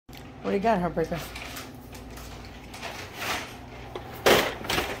What do you got, Heartbreaker?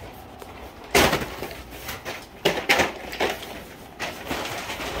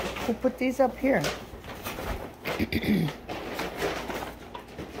 Who put these up here?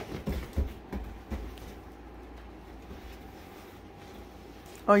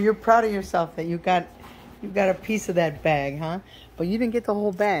 Oh, you're proud of yourself that you got a piece of that bag, huh? But you didn't get the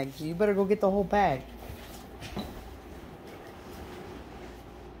whole bag, so you better go get the whole bag.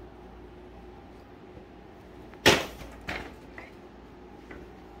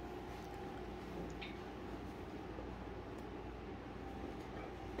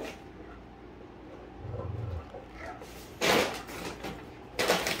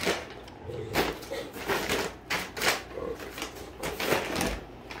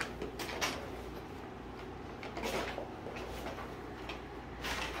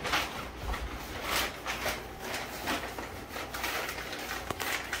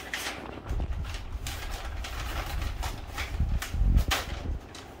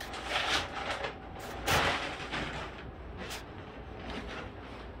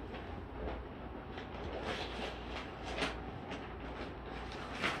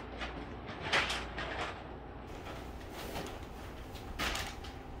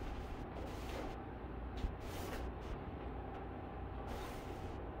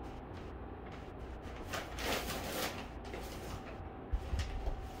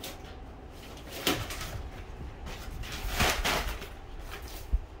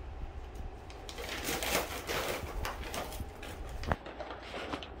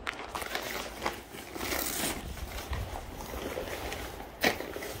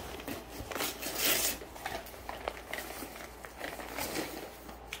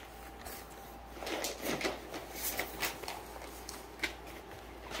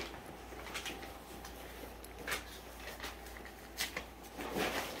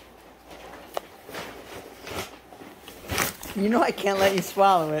 You know I can't let you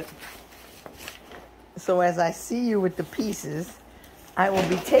swallow it. So as I see you with the pieces, I will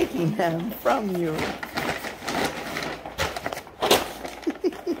be taking them from you.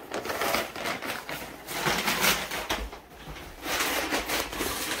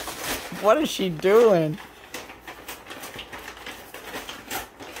 What is she doing?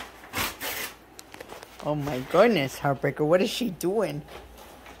 Oh my goodness, Heartbreaker, what is she doing?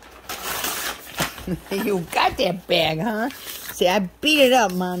 You got that bag, huh? See, I beat it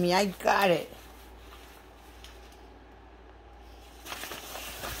up, Mommy. I got it.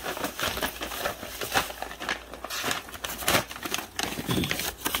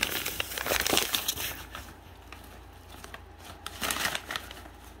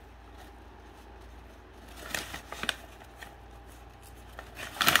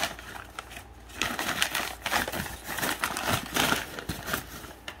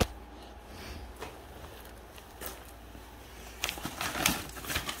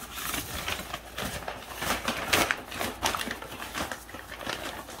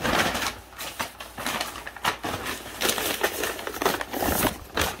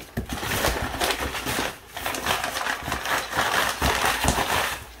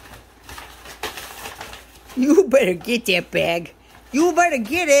 You better get that bag. You better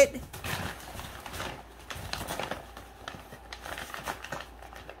get it.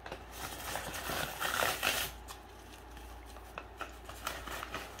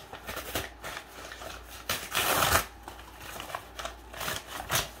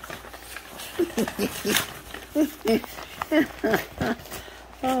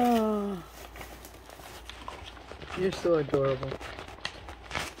 Oh, you're so adorable.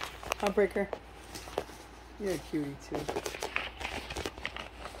 Heartbreaker. You're a cutie too.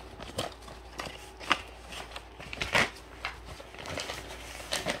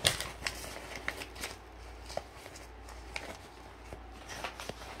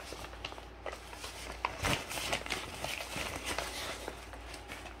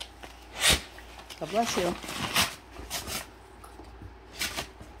 God bless you.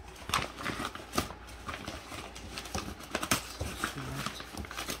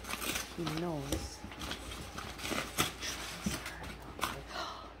 He knows.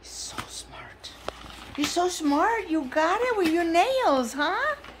 You're so smart. You got it with your nails,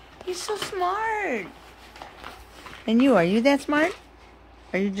 huh? You're so smart. And you, are you that smart?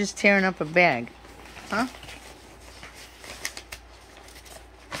 Or are you just tearing up a bag? Huh?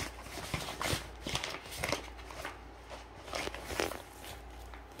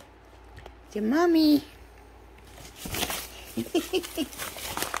 Dear Mommy.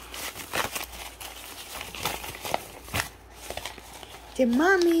 Dear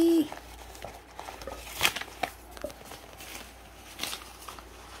Mommy.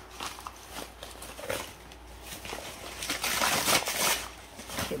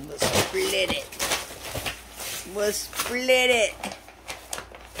 split it. We'll split it.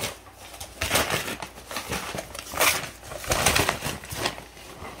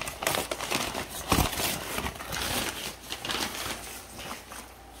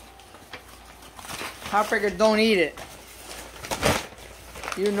 Heartbreaker, don't eat it.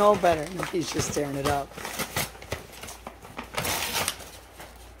 You know better. He's just tearing it up.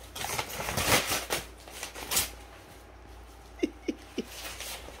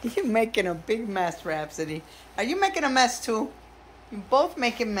 You're making a big mess, Rhapsody. Are you making a mess too? You're both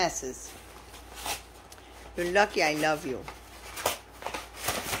making messes. You're lucky I love you.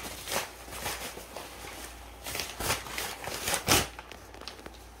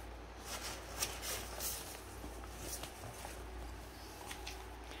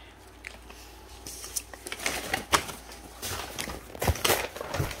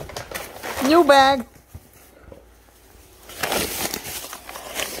 New bag.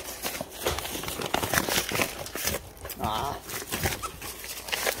 Ah.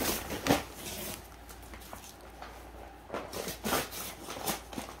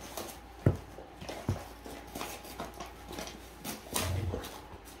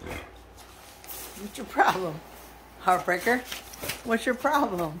 What's your problem, Heartbreaker? What's your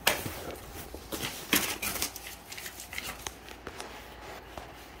problem?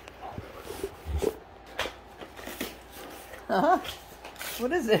 Huh?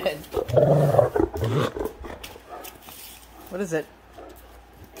 What is it? What is it?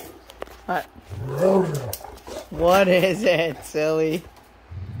 What? What is it, silly?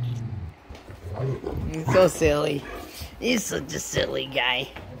 You're so silly. You're such a silly guy.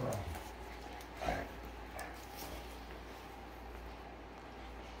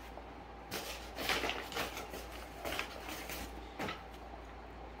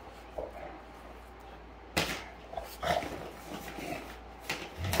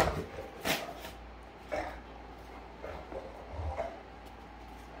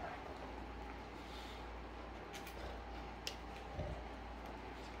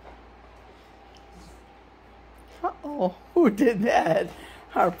 Uh-oh, who did that?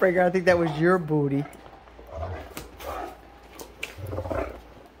 Heartbreaker, I think that was your booty.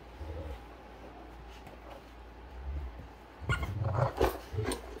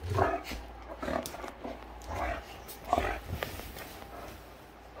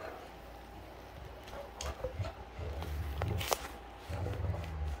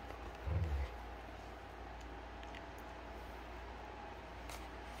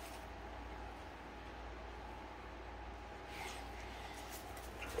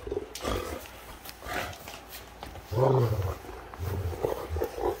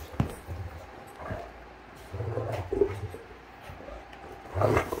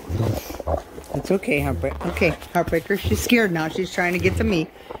 It's okay, Heartbreaker. Okay, Heartbreaker. She's scared now. She's trying to get to me.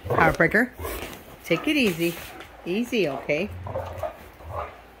 Heartbreaker, take it easy. Easy, okay?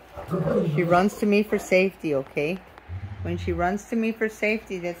 She runs to me for safety, okay? When she runs to me for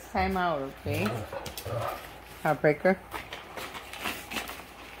safety, that's time out, okay? Heartbreaker.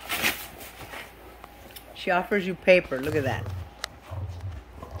 She offers you paper. Look at that.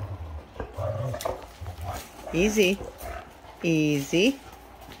 Easy. Easy.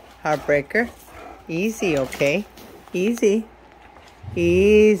 Heartbreaker. Easy, okay? Easy.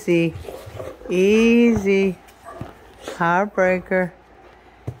 Easy. Easy. Heartbreaker.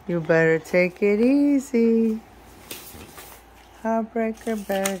 You better take it easy. Heartbreaker,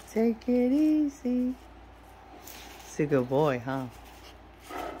 better take it easy. It's a good boy, huh?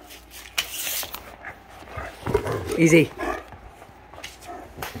 Easy.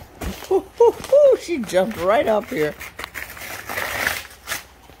 Ooh, ooh, ooh, she jumped right up here.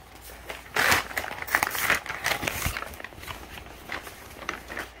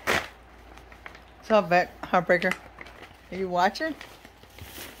 What's up, Heartbreaker? Are you watching?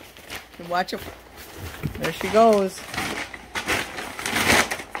 You watching? There she goes.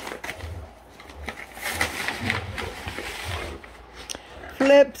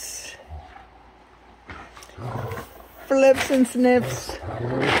 Flips. Flips and snips.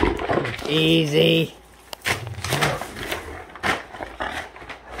 Easy.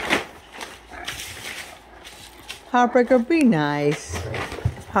 Heartbreaker, be nice.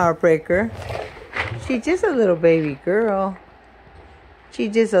 Heartbreaker. She's just a little baby girl.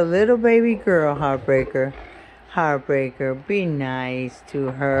 She's just a little baby girl, Heartbreaker. Heartbreaker, be nice to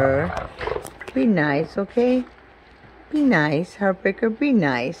her. Be nice, okay? Be nice, Heartbreaker, be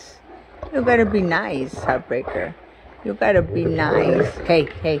nice. You gotta be nice, Heartbreaker. You gotta be nice. Hey,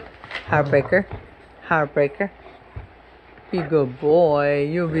 hey, Heartbreaker. Heartbreaker. Be good boy.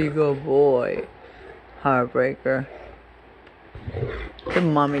 You be good boy. Heartbreaker. The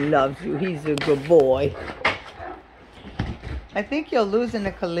mommy loves you. He's a good boy. I think you'll lose in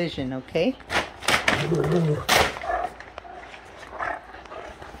a collision, okay?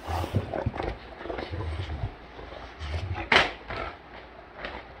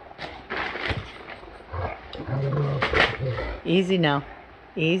 Easy now.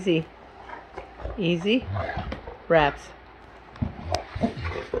 Easy. Easy. Wraps.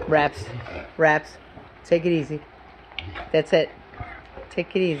 Wraps. Wraps. Take it easy. That's it.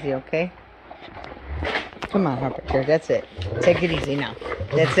 Take it easy, okay? Come on, Heartbreaker. That's it. Take it easy now.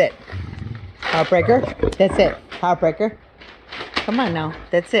 That's it. Heartbreaker. That's it. Heartbreaker. Come on now.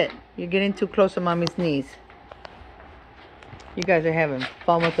 That's it. You're getting too close to Mommy's knees. You guys are having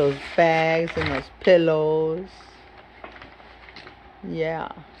fun with those bags and those pillows. Yeah.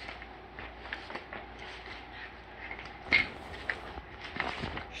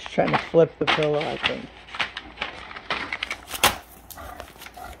 She's trying to flip the pillow, I think.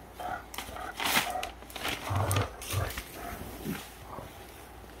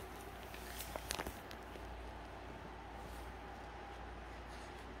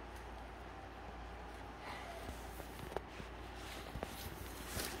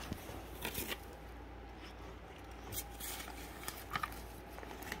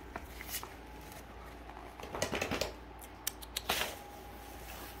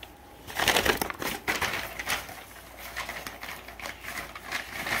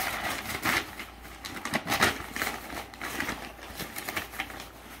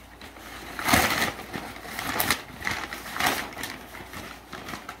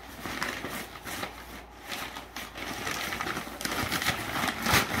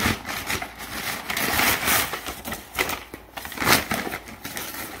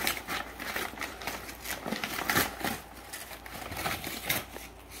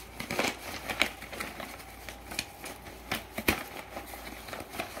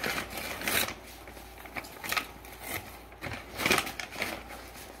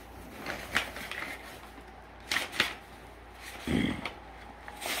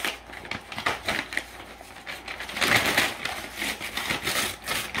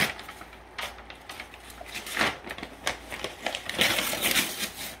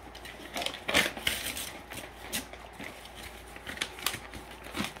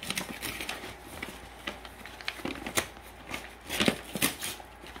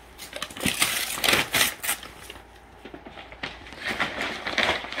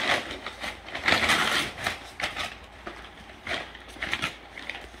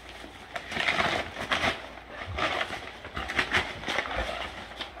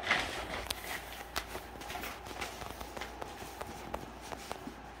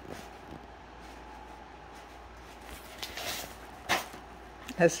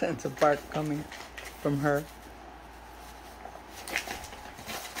 A sense of bark coming from her.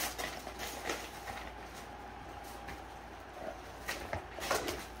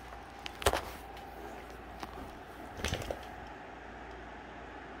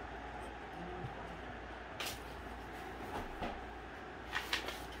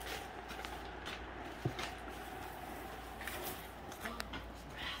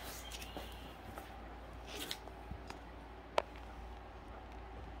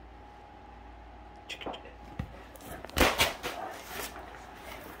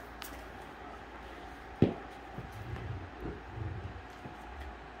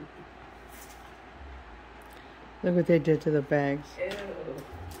 Look what they did to the bags.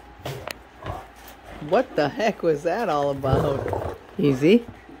 Ew. What the heck was that all about? Easy.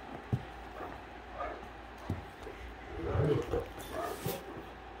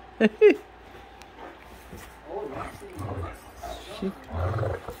 I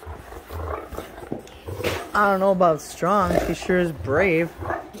don't know about strong. She sure is brave.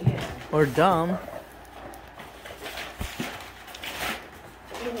 Yeah. Or dumb.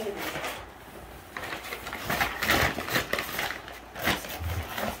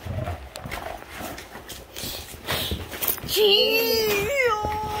 Jeez.